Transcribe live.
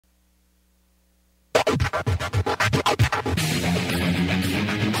Good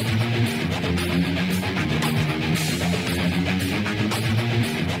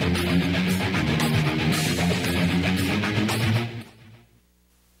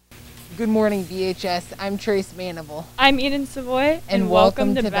morning, BHS. I'm Trace Manival. I'm Eden Savoy, and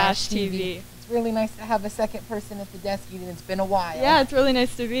welcome to Bash TV. It's really nice to have a second person at the desk, Eden. It's been a while. Yeah, it's really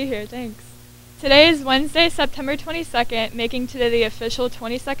nice to be here. Thanks. Today is Wednesday, September 22nd, making today the official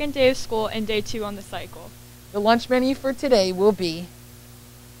 22nd day of school and day 2 on the cycle. The lunch menu for today will be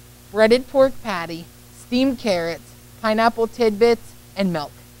breaded pork patty, steamed carrots, pineapple tidbits, and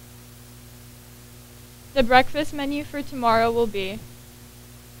milk. The breakfast menu for tomorrow will be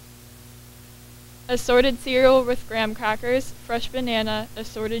assorted cereal with graham crackers, fresh banana,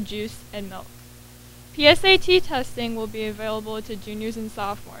 assorted juice, and milk. PSAT testing will be available to juniors and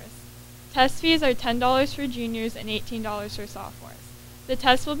sophomores. Test fees are $10 for juniors and $18 for sophomores. The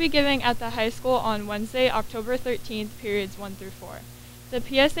test will be given at the high school on Wednesday, October 13th, periods 1 through 4. The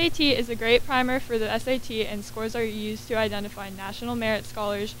PSAT is a great primer for the SAT, and scores are used to identify national merit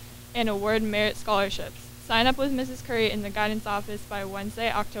scholars and award merit scholarships. Sign up with Mrs. Curry in the guidance office by Wednesday,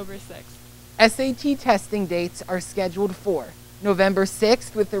 October 6th. SAT testing dates are scheduled for November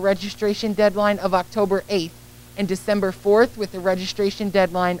 6th with the registration deadline of October 8th and December 4th with the registration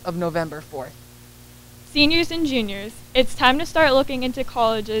deadline of November 4th. Seniors and juniors, it's time to start looking into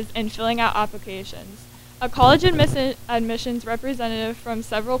colleges and filling out applications. A college admissions representative from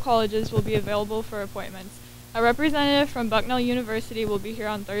several colleges will be available for appointments. A representative from Bucknell University will be here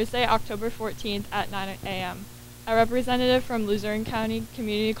on Thursday, October 14th at 9 a.m. A representative from Luzerne County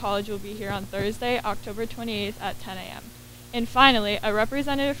Community College will be here on Thursday, October 28th at 10 a.m. And finally, a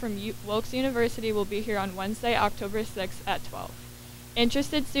representative from Wilkes University will be here on Wednesday, October 6th at 12.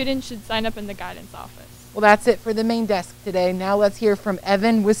 Interested students should sign up in the guidance office. Well, that's it for the main desk today. Now let's hear from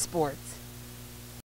Evan with sports.